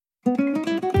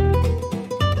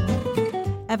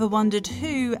Ever wondered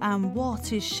who and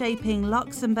what is shaping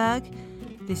Luxembourg?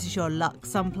 This is your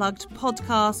Lux Unplugged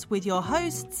podcast with your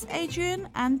hosts, Adrian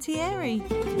and Thierry.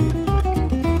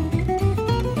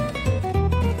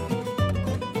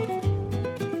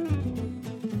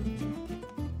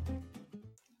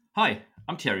 Hi,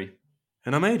 I'm Thierry.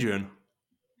 And I'm Adrian.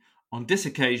 On this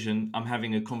occasion, I'm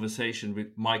having a conversation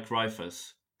with Mike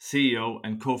Reifers, CEO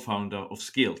and co-founder of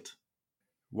Skilled.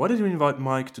 Why did you invite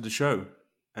Mike to the show?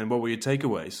 And what were your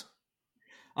takeaways?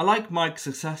 I like Mike's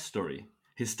success story.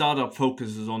 His startup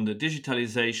focuses on the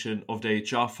digitalization of the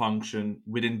HR function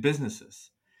within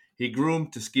businesses. He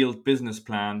groomed the Skilled business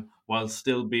plan while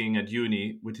still being at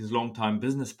uni with his longtime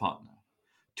business partner.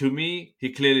 To me,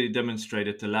 he clearly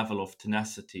demonstrated the level of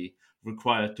tenacity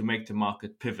required to make the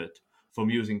market pivot from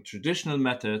using traditional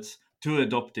methods to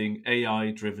adopting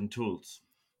AI-driven tools.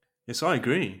 Yes, I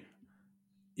agree.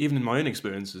 Even in my own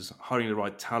experiences, hiring the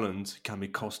right talent can be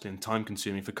costly and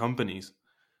time-consuming for companies.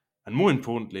 And more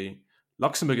importantly,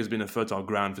 Luxembourg has been a fertile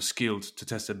ground for Skilled to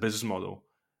test their business model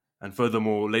and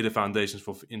furthermore lay the foundations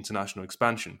for international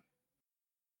expansion.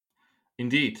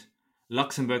 Indeed,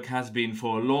 Luxembourg has been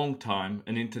for a long time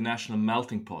an international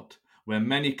melting pot where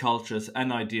many cultures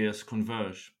and ideas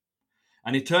converge.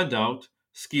 And it turned out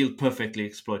Skilled perfectly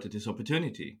exploited this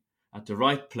opportunity at the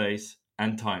right place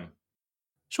and time.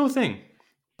 Sure thing.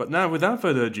 But now, without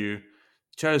further ado,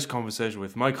 share this conversation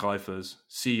with Mike Reifers,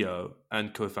 CEO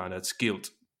and co-founder at Skilled.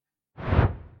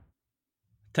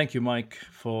 Thank you, Mike,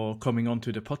 for coming on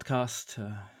to the podcast.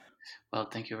 Well,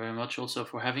 thank you very much also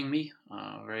for having me.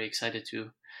 Very excited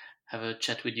to have a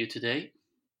chat with you today.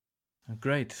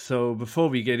 Great. So before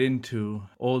we get into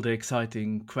all the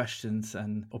exciting questions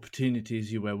and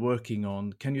opportunities you were working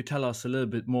on, can you tell us a little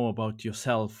bit more about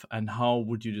yourself and how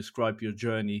would you describe your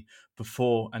journey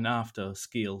before and after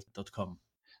Skilled.com?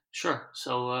 Sure.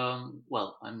 So,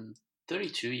 I'm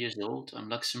 32 years old. I'm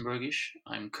Luxembourgish.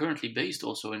 I'm currently based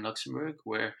also in Luxembourg,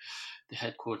 where the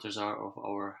headquarters are of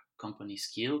our company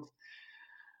Skilled.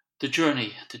 The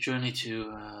journey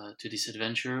to this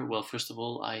adventure. Well, first of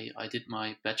all, I did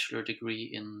my bachelor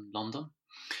degree in London,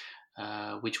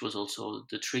 which was also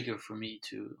the trigger for me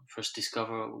to first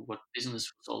discover what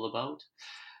business was all about,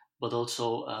 but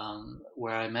also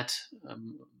where I met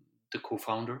the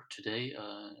co-founder today,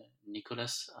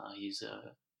 Nicolas. He's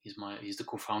the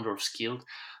co-founder of Skilled.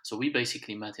 So we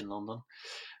basically met in London.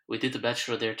 We did the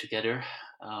bachelor there together.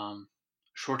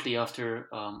 Shortly after,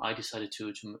 I decided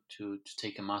to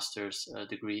take a master's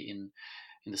degree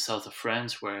in the south of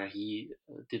France, where he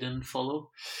didn't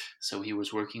follow. So he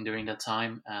was working during that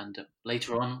time, and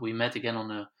later on we met again on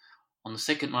the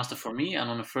second master for me and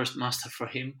on the first master for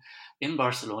him in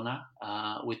Barcelona,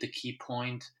 with the key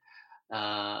point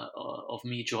of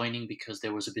me joining because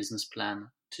there was a business plan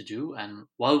to do. And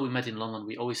while we met in London,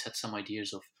 we always had some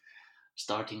ideas of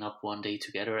starting up one day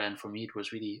together. And for me, it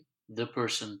was really the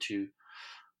person to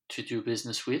do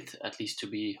business with, at least to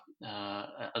be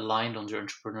aligned on the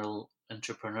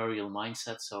entrepreneurial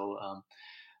mindset. So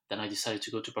then I decided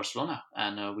to go to Barcelona,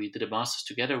 and we did a master's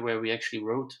together where we actually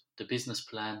wrote the business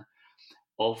plan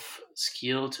of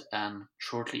Skilled, and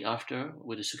shortly after,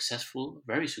 with a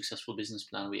very successful business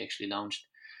plan, we actually launched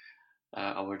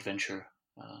our adventure,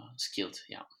 Skilled.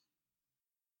 Yeah.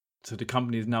 So the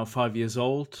company is now 5 years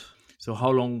old. So how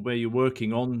long were you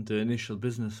working on the initial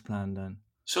business plan then?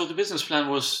 So the business plan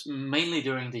was mainly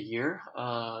during the year,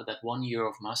 that 1 year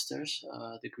of master's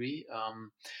degree.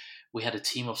 We had a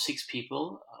team of 6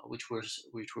 people, which were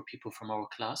people from our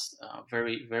class.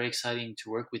 Very, very exciting to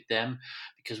work with them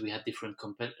because we had different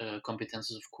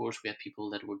competences. Of course, we had people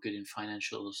that were good in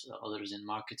financials, others in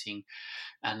marketing,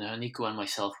 and Nico and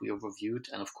myself, we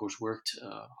overviewed and of course worked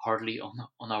hardly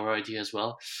on our idea as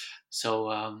well.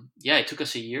 So it took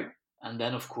us a year, and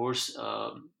then of course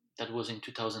that was in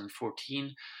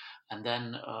 2014. And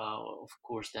then, of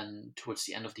course, then towards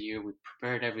the end of the year, we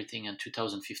prepared everything. And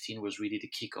 2015 was really the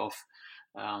kickoff.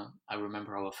 I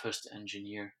remember our first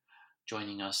engineer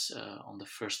joining us on the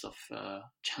 1st of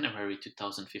January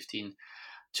 2015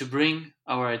 to bring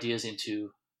our ideas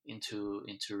into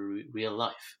real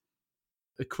life.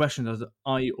 A question that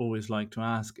I always like to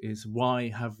ask is, why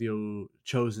have you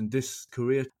chosen this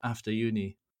career after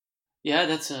uni? Yeah,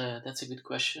 that's a good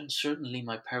question. Certainly,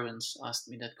 my parents asked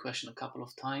me that question a couple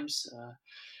of times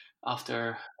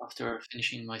after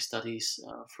finishing my studies.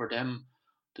 For them,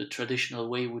 the traditional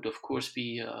way would, of course,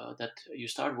 be that you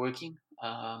start working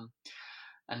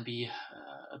and be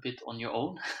a bit on your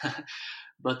own.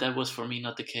 But that was for me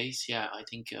not the case. Yeah, I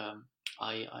think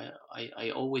I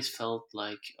always felt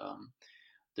like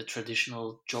the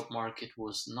traditional job market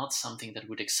was not something that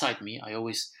would excite me. I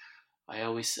always I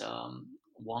always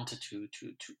wanted to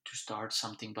start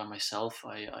something by myself.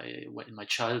 In my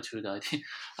childhood,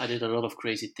 I did a lot of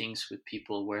crazy things with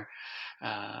people where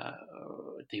uh,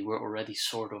 they were already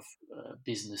sort of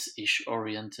business-ish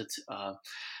oriented,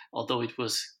 although it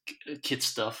was kid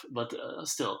stuff. But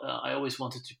still, I always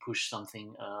wanted to push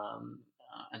something.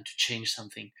 And to change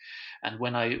something, and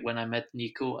when I met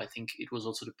Nico, I think it was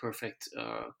also the perfect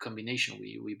combination.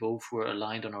 We both were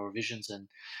aligned on our visions, and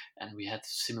we had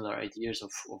similar ideas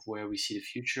of where we see the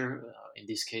future. In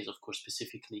this case, of course,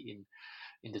 specifically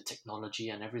in the technology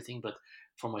and everything. But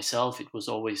for myself, it was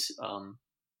always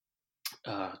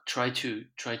try to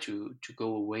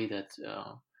go a way that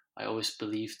I always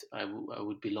believed I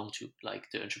would belong to, like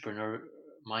the entrepreneur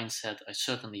mindset. I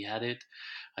certainly had it.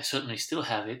 I certainly still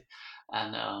have it,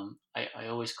 and I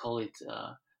always call it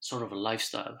sort of a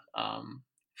lifestyle.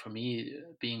 For me,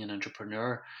 being an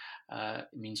entrepreneur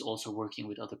means also working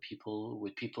with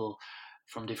people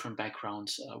from different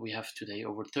backgrounds. We have today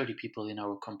over 30 people in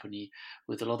our company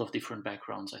with a lot of different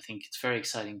backgrounds. I think it's very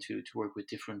exciting to work with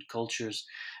different cultures,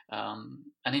 and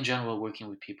in general, working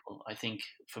with people. I think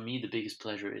for me, the biggest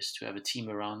pleasure is to have a team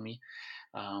around me,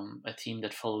 a team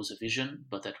that follows a vision,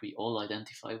 but that we all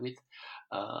identify with,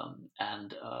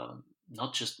 and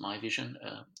not just my vision,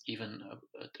 even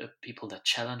people that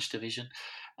challenge the vision,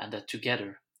 and that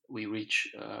together we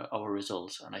reach our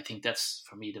results. And I think that's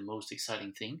for me the most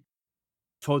exciting thing.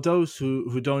 For those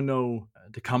who don't know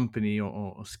the company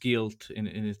or Skilled in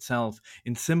itself,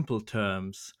 in simple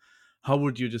terms, how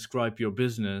would you describe your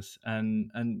business?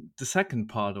 And the second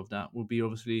part of that would be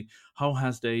obviously, how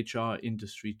has the HR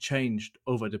industry changed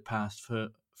over the past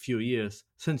few years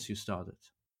since you started?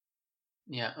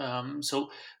 Yeah. So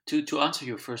to answer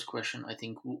your first question, I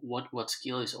think what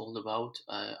skill is all about.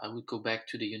 I would go back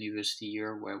to the university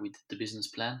year where we did the business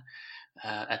plan.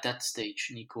 At that stage,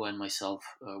 Nico and myself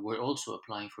were also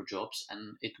applying for jobs,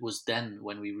 and it was then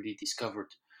when we really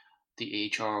discovered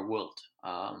the HR world.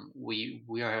 We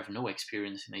have no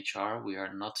experience in HR. We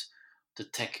are not the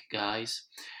tech guys,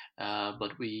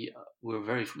 but we were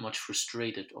very much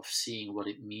frustrated of seeing what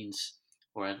it means,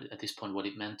 or at this point, what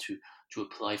it meant to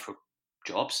apply for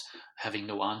jobs, having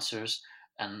no answers,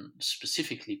 and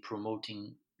specifically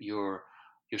promoting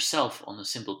yourself on a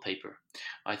simple paper.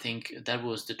 I think that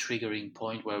was the triggering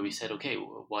point where we said, okay,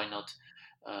 why not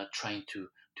trying to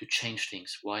change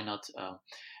things? Why not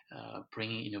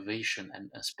bringing innovation and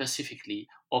specifically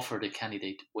offer the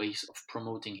candidate ways of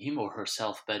promoting him or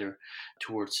herself better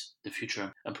towards the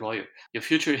future employer? Your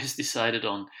future is decided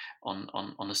on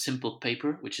a simple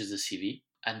paper, which is the CV.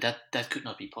 And that could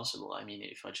not be possible. I mean,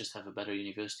 if I just have a better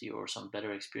university or some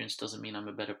better experience, doesn't mean I'm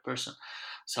a better person.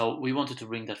 So we wanted to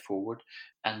bring that forward,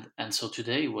 and so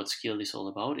today, what Skilled is all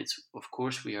about, it's of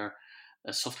course we are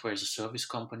a software as a service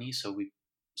company, so we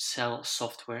sell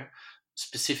software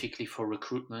specifically for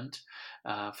recruitment,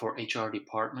 for HR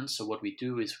departments. So what we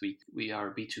do is we are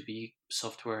a B2B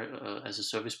software as a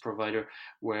service provider,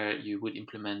 where you would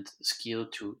implement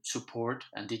Skilled to support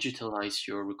and digitalize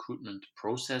your recruitment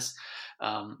process.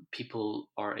 People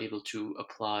are able to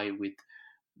apply with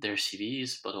their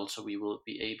CVs, but also we will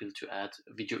be able to add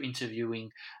video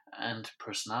interviewing and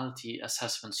personality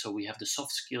assessments. So we have the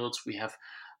soft skills, we have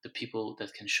the people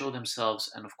that can show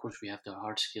themselves, and of course we have the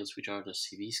hard skills, which are the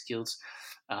CV skills.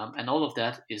 And all of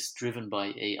that is driven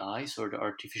by AI. So the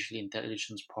artificial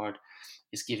intelligence part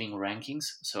is giving rankings.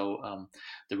 So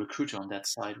the recruiter on that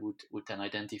side would then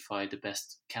identify the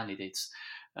best candidates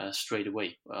straight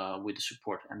away with the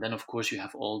support. And then of course you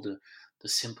have all the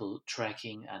simple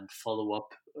tracking and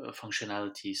follow-up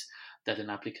functionalities that an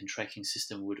applicant tracking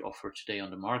system would offer today on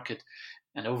the market.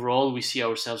 And overall, we see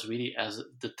ourselves really as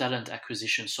the talent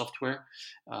acquisition software,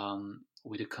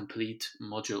 with a complete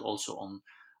module also on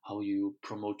how you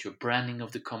promote your branding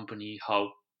of the company,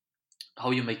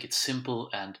 how you make it simple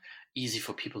and easy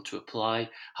for people to apply,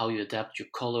 how you adapt your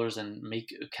colors and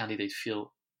make a candidate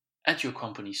feel at your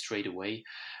company straight away,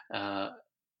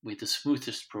 with the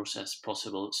smoothest process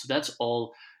possible. So that's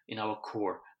all in our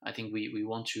core. I think we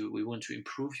want to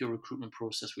improve your recruitment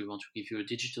process. We want to give you a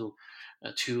digital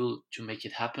tool to make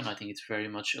it happen. I think it's very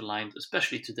much aligned,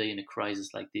 especially today in a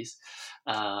crisis like this,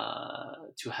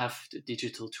 to have the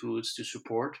digital tools to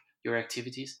support your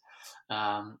activities.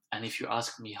 And if you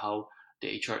ask me how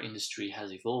the HR industry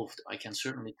has evolved, I can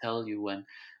certainly tell you when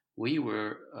we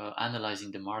were analyzing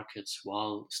the markets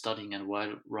while studying and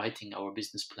while writing our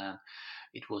business plan,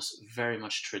 it was very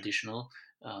much traditional.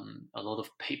 A lot of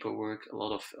paperwork, a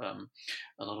lot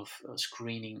of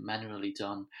screening manually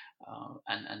done,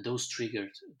 and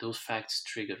those facts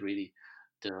triggered really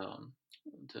the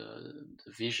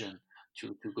the vision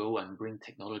to go and bring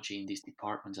technology in these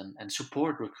departments and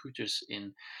support recruiters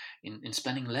in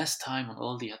spending less time on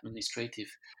all the administrative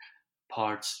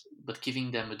parts, but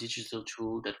giving them a digital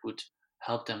tool that would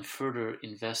help them further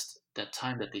invest that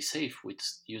time that they save with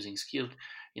using Skilled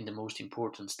in the most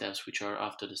important steps, which are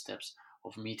after the steps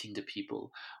of meeting the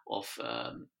people, of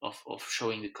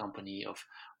showing the company,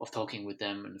 of talking with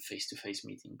them in a face-to-face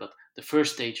meeting. But the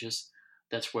first stages,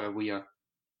 that's where we are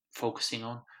focusing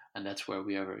on, and that's where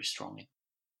we are very strong in.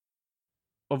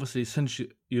 Obviously, since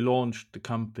you launched the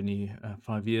company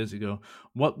 5 years ago,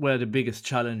 what were the biggest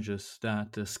challenges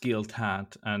that Skilled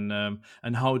had,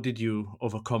 and how did you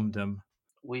overcome them?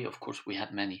 Of course, we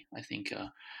had many. I think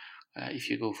if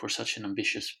you go for such an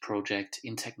ambitious project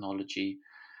in technology,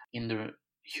 in the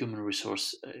human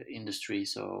resource industry,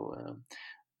 so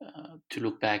to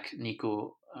look back,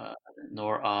 Nico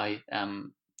nor I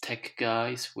am tech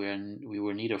guys. We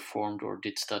were neither formed or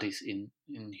did studies in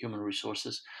human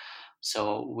resources.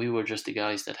 So we were just the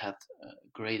guys that had a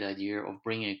great idea of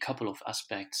bringing a couple of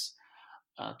aspects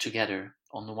together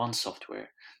on the one software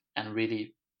and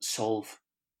really solve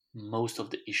most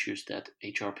of the issues that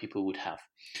HR people would have.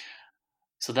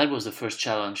 So that was the first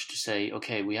challenge, to say,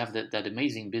 okay, we have that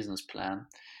amazing business plan.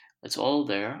 It's all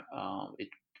there. It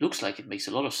looks like it makes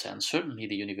a lot of sense. Certainly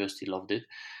the university loved it.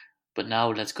 But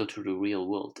now let's go to the real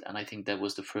world. And I think that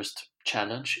was the first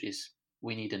challenge, is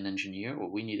we need an engineer, or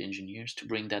we need engineers to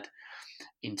bring that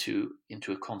into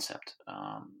a concept,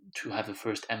 to have the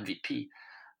first MVP.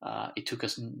 It took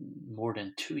us more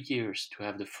than 2 years to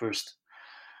have the first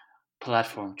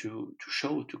platform to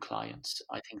show to clients.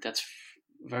 I think that's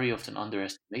very often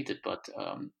underestimated, but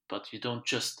you don't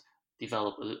just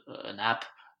develop an app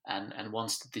and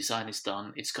once the design is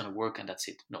done, it's going to work and that's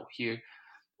it. No, here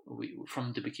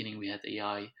from the beginning we had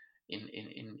AI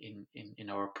in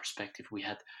our perspective. We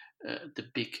had the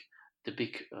big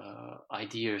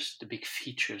ideas, the big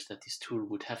features that this tool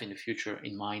would have in the future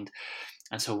in mind.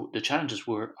 And so the challenges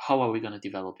were, how are we going to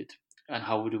develop it, and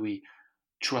how do we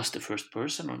trust the first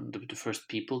person or the first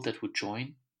people that would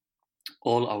join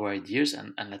all our ideas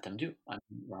and let them do.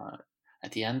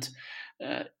 At the end,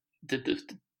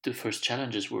 the first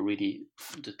challenges were really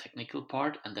the technical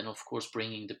part, and then of course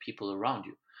bringing the people around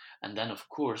you, and then of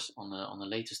course on a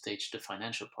later stage the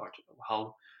financial part.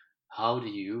 How do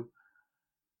you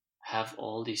have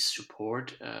all this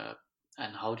support,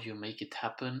 and how do you make it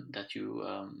happen that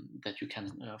you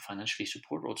can financially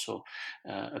support also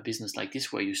a business like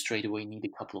this, where you straight away need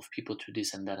a couple of people to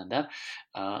this and that and that.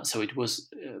 So it was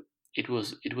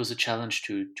a challenge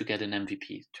to get an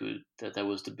MVP. That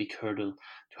was the big hurdle,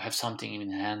 to have something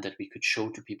in hand that we could show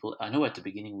to people. I know at the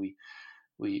beginning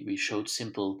we showed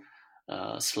simple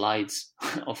slides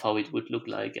of how it would look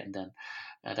like, and then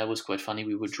that was quite funny.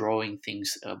 We were drawing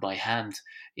things by hand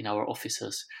in our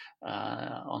offices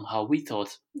on how we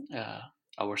thought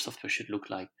our software should look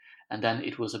like, and then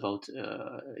it was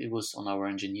on our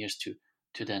engineers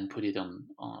to then put it on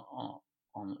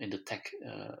in the tech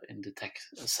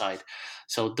side.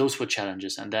 So those were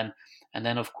challenges, and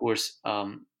then of course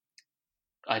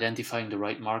identifying the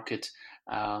right market,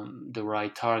 the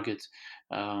right target,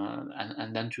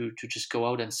 and then to just go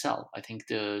out and sell. I think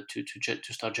to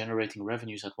start generating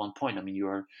revenues at one point. I mean, you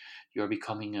are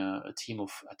becoming a team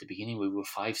of, at the beginning we were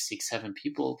 5, 6, 7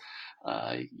 people.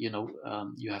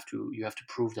 You have to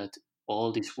prove that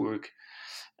all this work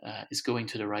is going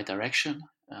to the right direction,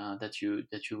 that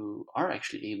you are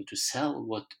actually able to sell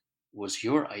what was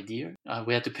your idea.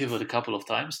 We had to pivot a couple of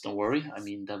times, don't worry. I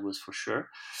mean, that was for sure.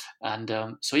 And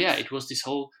so yeah, it was this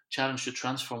whole challenge to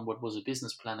transform what was a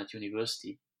business plan at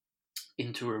university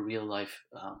into a real life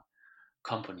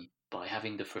company, by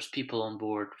having the first people on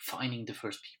board, finding the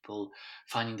first people,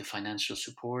 finding the financial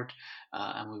support.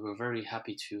 And we were very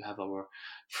happy to have our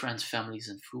friends, families,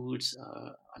 and foods.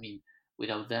 I mean,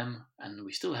 without them, and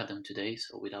we still have them today,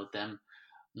 so without them,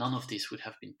 none of this would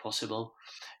have been possible.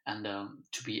 And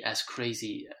to be as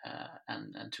crazy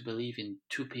and to believe in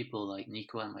 2 people like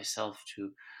Nico and myself,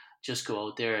 to just go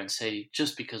out there and say,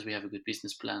 just because we have a good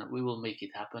business plan, we will make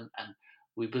it happen. And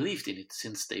we believed in it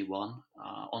since day one,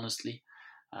 honestly.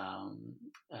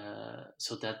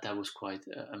 So that was quite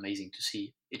amazing to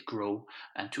see it grow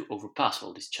and to overpass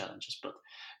all these challenges. But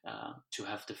to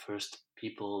have the first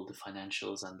people, the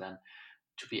financials, and then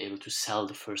to be able to sell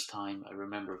the first time. I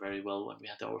remember very well when we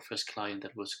had our first client,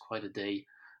 that was quite a day,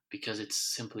 because it's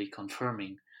simply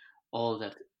confirming all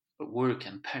that work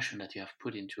and passion that you have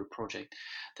put into a project,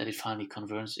 that it finally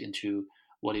converts into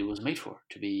what it was made for,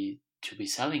 to be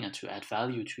selling and to add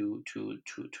value to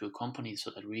a company,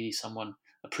 so that really someone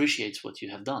appreciates what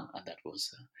you have done. And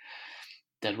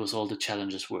that was all the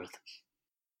challenges worth.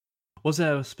 Was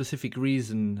there a specific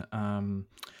reason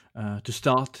to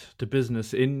start the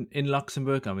business in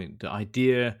Luxembourg? I mean, the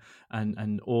idea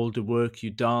and all the work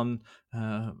you done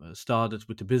started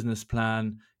with the business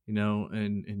plan,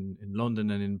 in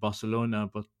London and in Barcelona.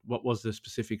 But what was the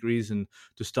specific reason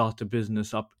to start the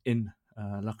business up in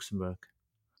Luxembourg?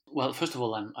 Well, first of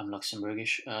all, I'm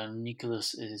Luxembourgish.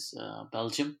 Nicholas is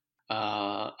Belgium,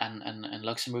 and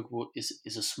Luxembourg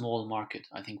is a small market.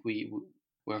 I think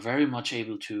we're very much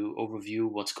able to overview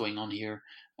what's going on here.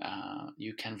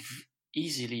 You can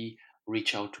easily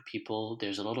reach out to people.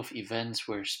 There's a lot of events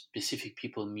where specific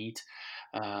people meet.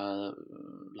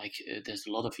 There's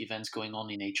a lot of events going on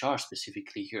in HR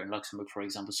specifically here in Luxembourg, for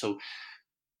example. So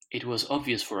it was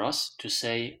obvious for us to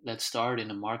say, let's start in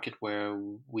a market where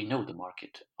we know the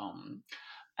market.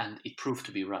 And it proved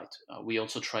to be right. We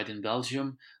also tried in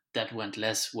Belgium. That went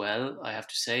less well, I have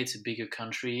to say. It's a bigger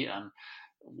country, and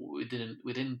we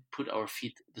didn't put our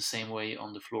feet the same way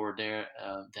on the floor there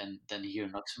than here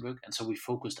in Luxembourg. And so we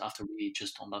focused after really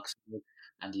just on Luxembourg,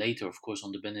 and later, of course,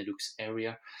 on the Benelux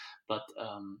area. But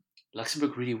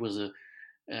Luxembourg really was a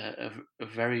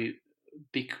very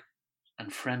big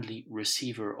and friendly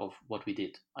receiver of what we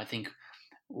did. I think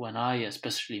when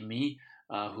especially me,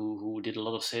 who did a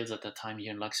lot of sales at that time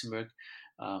here in Luxembourg,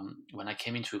 when I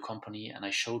came into a company and I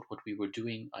showed what we were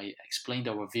doing, I explained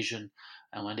our vision,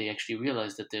 and when they actually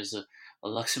realized that there's a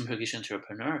Luxembourgish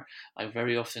entrepreneur, I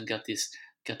very often got this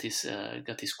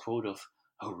quote of,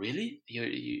 "Oh, really?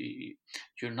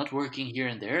 You're not working here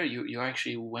and there. You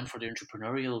actually went for the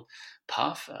entrepreneurial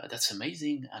path. That's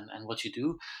amazing. And what you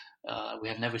do, we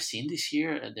have never seen this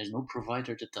here. There's no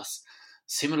provider that does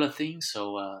similar things.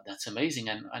 So that's amazing."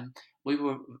 And we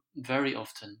were very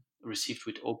often received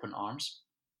with open arms.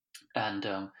 And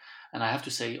I have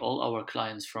to say, all our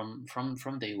clients from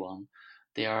day one,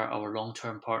 they are our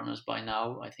long-term partners by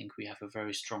now. I think we have a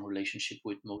very strong relationship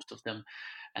with most of them,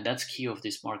 and that's key of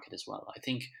this market as well. I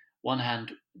think one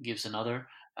hand gives another,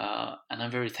 and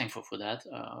I'm very thankful for that.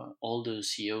 All the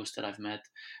CEOs that I've met,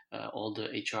 all the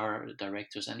HR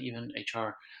directors, and even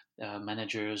HR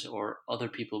managers or other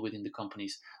people within the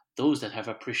companies, those that have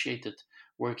appreciated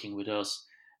working with us,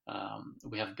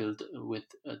 we have built with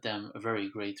them a very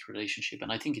great relationship,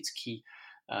 and I think it's key.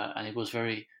 And it was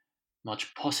very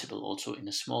much possible also in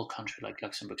a small country like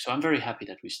Luxembourg. So I'm very happy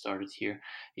that we started here.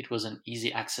 It was an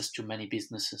easy access to many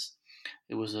businesses.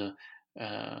 It was a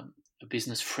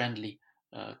business-friendly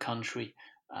country,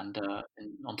 and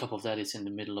on top of that, it's in the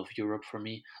middle of Europe for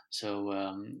me.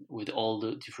 So with all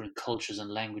the different cultures and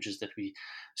languages that we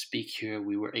speak here,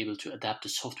 we were able to adapt the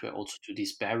software also to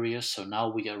these barriers. So now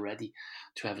we are ready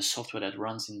to have a software that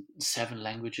runs in 7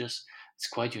 languages. It's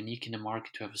quite unique in the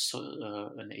market to have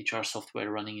an HR software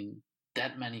running in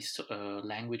that many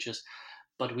languages.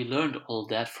 But we learned all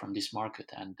that from this market,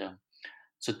 and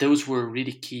so those were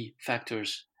really key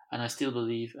factors. And I still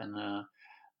believe, and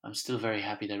I'm still very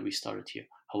happy that we started here.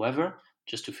 However,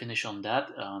 just to finish on that,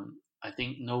 I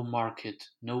think no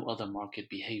other market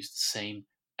behaves the same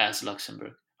as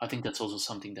Luxembourg. I think that's also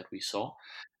something that we saw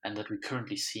and that we're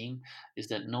currently seeing, is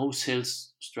that no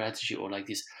sales strategy or like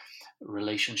this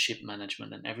relationship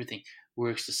management and everything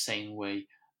works the same way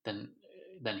than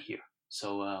here.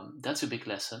 So that's a big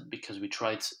lesson, because we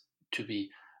tried to be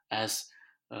as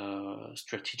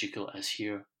strategical as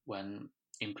here when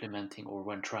implementing or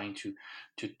when trying to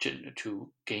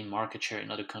gain market share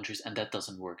in other countries, and that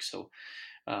doesn't work. So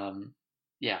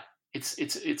yeah, it's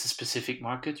a specific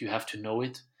market. You have to know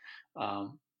it,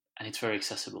 and it's very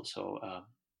accessible. So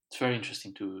it's very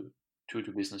interesting to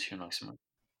do business here in Luxembourg.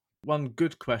 One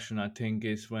good question, I think,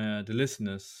 is where the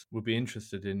listeners would be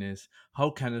interested in is, how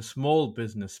can a small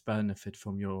business benefit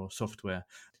from your software?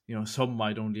 Some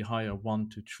might only hire 1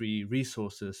 to 3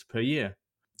 resources per year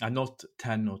and not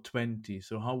 10 or 20.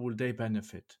 So how will they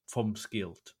benefit from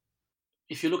Skilled?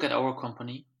 If you look at our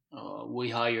company, we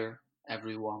hire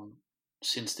everyone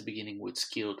since the beginning with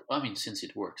Skilled. I mean, since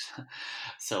it works.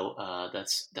 So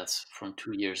that's from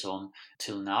 2 years on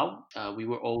till now. We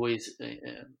were always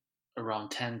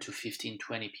around 10 to 15,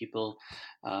 20 people.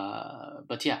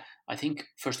 But yeah, I think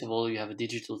first of all, you have a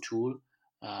digital tool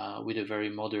with a very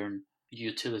modern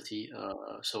utility.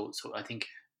 So I think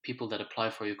people that apply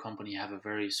for your company have a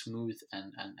very smooth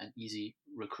and easy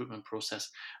recruitment process.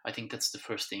 I think that's the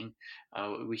first thing.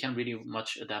 We can really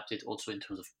much adapt it also in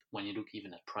terms of when you look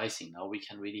even at pricing. Now we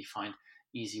can really find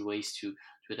easy ways to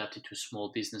adapt it to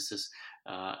small businesses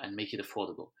and make it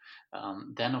affordable.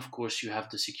 Then, of course, you have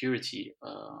the security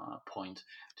point.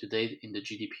 Today, in the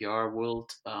GDPR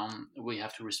world, we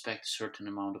have to respect a certain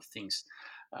amount of things.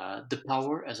 The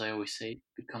power, as I always say,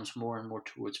 becomes more and more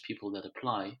towards people that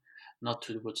apply. not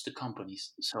towards the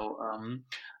companies. So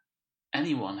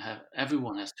everyone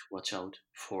has to watch out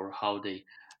for how they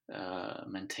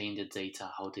maintain the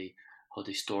data, how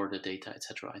they store the data,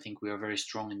 etc. I think we are very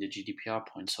strong in the GDPR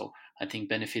point. So I think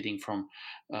benefiting from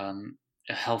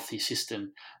a healthy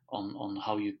system on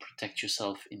how you protect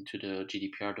yourself into the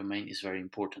GDPR domain is very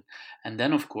important. And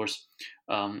then, of course,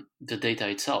 the data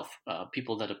itself.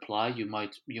 People that apply, you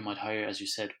might hire, as you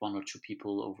said, one or two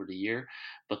people over the year,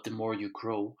 but the more you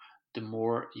grow, the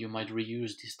more you might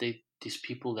reuse these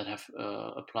people that have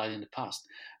applied in the past.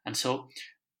 And so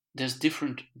there's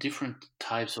different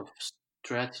types of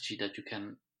strategy that you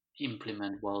can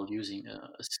implement while using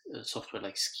a software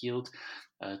like Skilled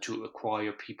to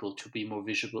acquire people, to be more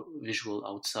visual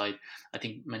outside. I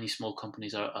think many small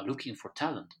companies are looking for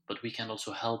talent, but we can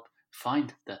also help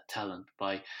find that talent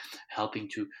by helping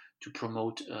to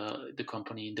promote the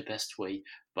company in the best way,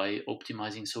 by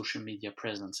optimizing social media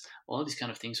presence. All these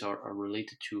kind of things are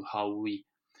related to how we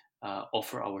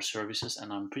offer our services.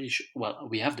 And I'm pretty sure, well,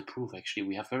 we have the proof actually.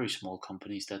 We have very small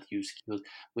companies that use Skilled,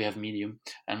 we have medium,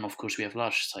 and of course we have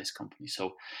large size companies.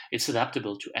 So it's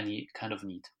adaptable to any kind of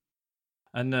need.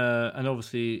 And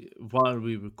obviously, while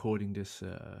we're recording this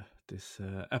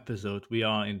episode, we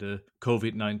are in the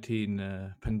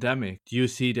COVID-19 pandemic. Do you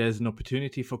see there's an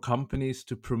opportunity for companies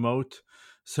to promote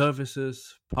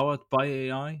services powered by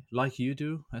AI like you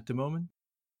do at the moment?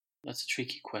 That's a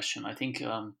tricky question. I think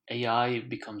AI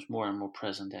becomes more and more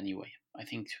present anyway. I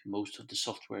think most of the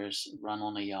softwares run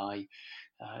on AI,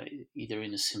 either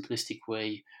in a simplistic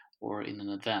way or in an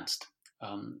advanced.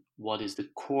 What is the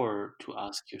core to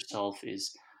ask yourself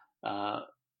uh,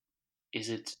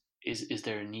 is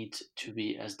there a need to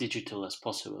be as digital as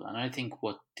possible? And I think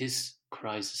what this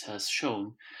crisis has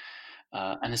shown,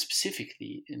 and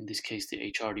specifically in this case,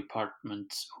 the HR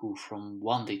department, who from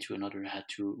one day to another had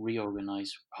to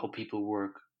reorganize how people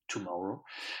work tomorrow,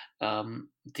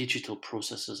 digital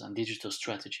processes and digital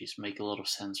strategies make a lot of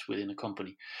sense within a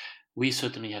company. We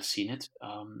certainly have seen it.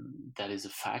 That is a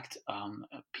fact.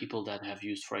 People that have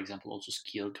used, for example, also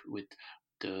Skilled with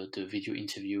the video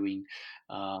interviewing,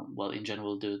 well, in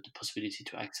general, the possibility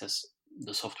to access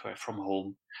the software from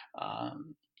home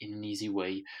in an easy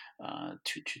way,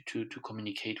 to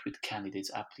communicate with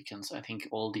candidates, applicants. I think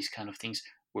all these kind of things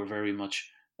were very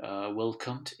much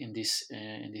welcomed in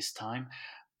this time.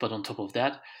 But on top of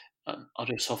that,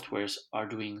 other softwares are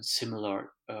doing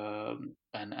similar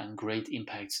and great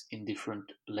impacts in different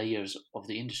layers of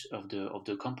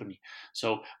the company.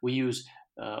 So we use,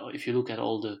 if you look at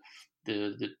all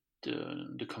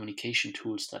the communication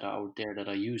tools that are out there that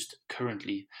are used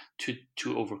currently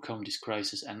to overcome this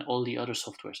crisis, and all the other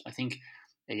softwares, I think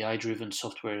AI driven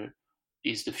software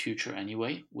is the future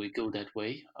anyway. We go that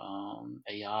way.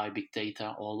 AI, big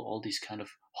data, all these kind of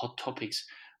hot topics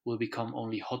will become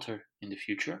only hotter in the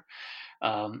future.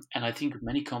 And I think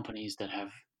many companies that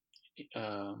have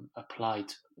applied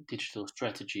digital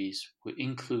strategies,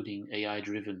 including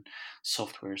AI-driven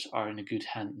softwares, are in a good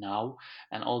hand now.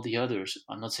 And all the others,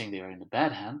 I'm not saying they are in a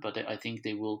bad hand, but I think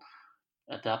they will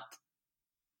adapt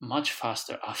much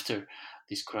faster after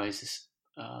this crisis.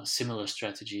 Similar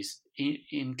strategies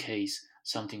in case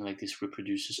something like this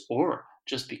reproduces, or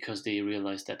just because they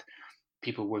realize that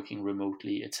people working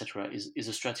remotely, etc., is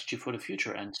a strategy for the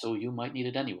future, and so you might need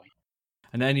it anyway.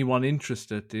 And anyone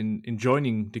interested in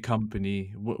joining the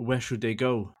company, where should they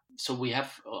go? So we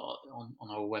have on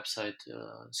our website,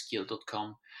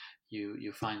 Skilled.com,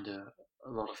 you find a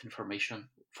lot of information.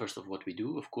 First of what we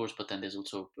do, of course, but then there's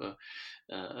also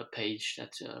a page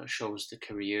that shows the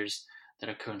careers that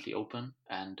are currently open.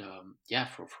 And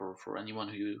for anyone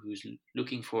who's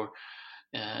looking for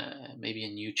maybe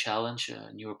a new challenge,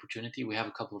 a new opportunity, we have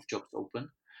a couple of jobs open.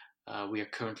 We are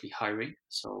currently hiring,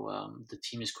 so the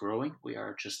team is growing. We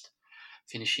are just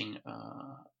finishing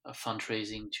a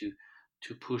fundraising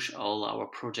to push all our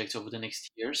projects over the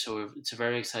next year. So it's a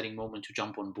very exciting moment to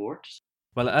jump on board.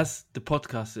 Well, as the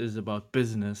podcast is about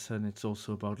business and it's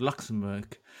also about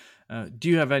Luxembourg, do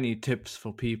you have any tips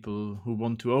for people who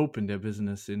want to open their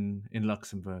business in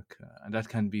Luxembourg? And that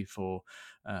can be for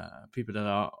people that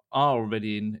are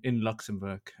already in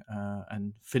Luxembourg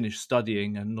and finished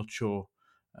studying and not sure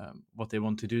what they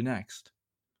want to do next.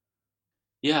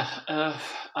 Yeah,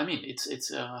 I mean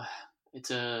it's a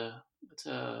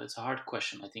hard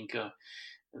question. I think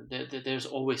there's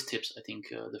always tips. I think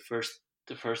the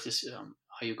first is,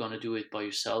 are you gonna do it by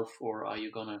yourself, or are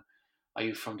you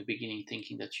from the beginning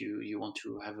thinking that you want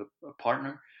to have a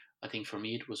partner? I think for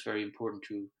me it was very important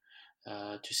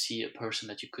to see a person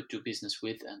that you could do business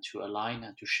with, and to align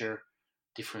and to share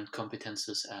different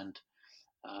competences and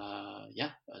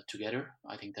together.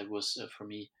 I think that was for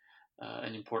me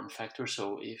an important factor.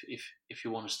 So if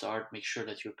you want to start, make sure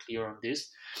that you're clear on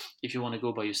this. If you want to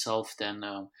go by yourself, then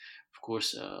of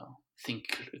course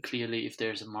think clearly if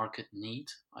there's a market need.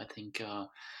 I think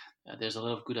there's a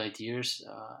lot of good ideas,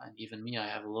 and even me, I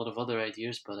have a lot of other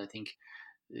ideas, but I think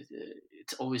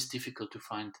it's always difficult to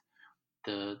find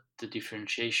the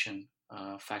differentiation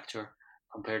factor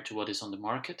compared to what is on the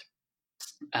market.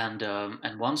 And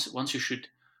once you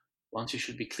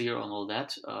should be clear on all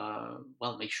that,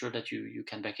 well, make sure that you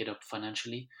can back it up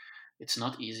financially. It's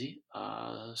not easy.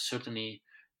 Certainly,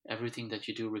 everything that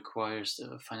you do requires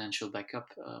financial backup.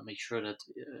 Make sure that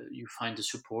you find the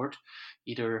support,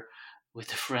 either with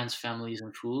the friends, families,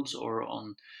 and fools, or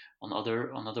on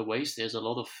other ways. There's a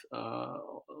lot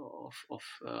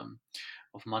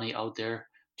of money out there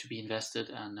to be invested,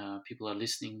 and people are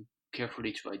listening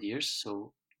carefully to ideas.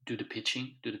 So do the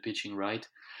pitching right,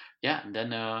 yeah, and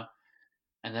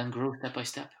then grow step by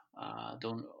step.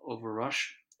 Don't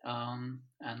overrush, and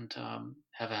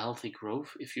have a healthy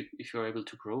growth. If you're able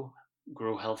to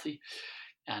grow healthy,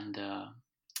 and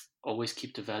always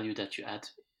keep the value that you add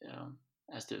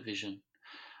as the vision,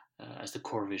 as the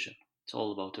core vision. It's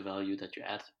all about the value that you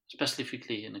add,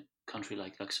 specifically in a country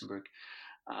like Luxembourg.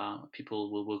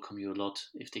 People will welcome you a lot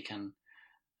if they can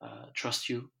trust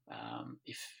you,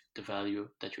 if the value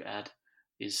that you add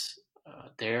is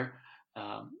there,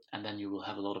 and then you will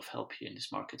have a lot of help here in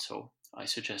this market. So I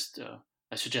suggest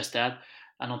that.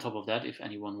 And on top of that, if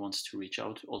anyone wants to reach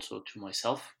out also to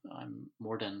myself, I'm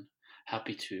more than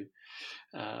happy to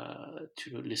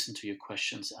listen to your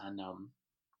questions and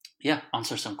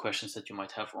answer some questions that you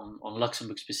might have on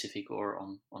Luxembourg specific or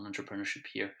on entrepreneurship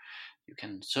here. You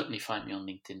can certainly find me on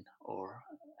LinkedIn or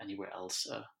anywhere else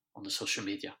on the social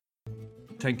media.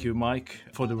 Thank you, Mike,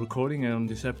 for the recording on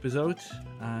this episode,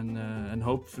 and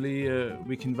hopefully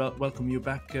we can welcome you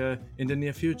back in the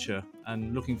near future,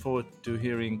 and looking forward to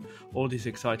hearing all these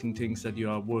exciting things that you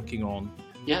are working on.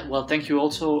 Yeah, well, thank you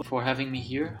also for having me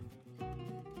here.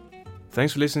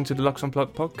 Thanks for listening to the Lux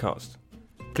Unplugged podcast.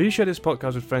 Please share this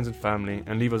podcast with friends and family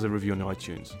and leave us a review on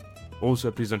iTunes.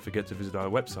 Also, please don't forget to visit our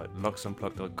website,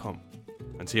 luxunplugged.com.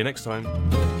 And see you next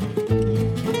time.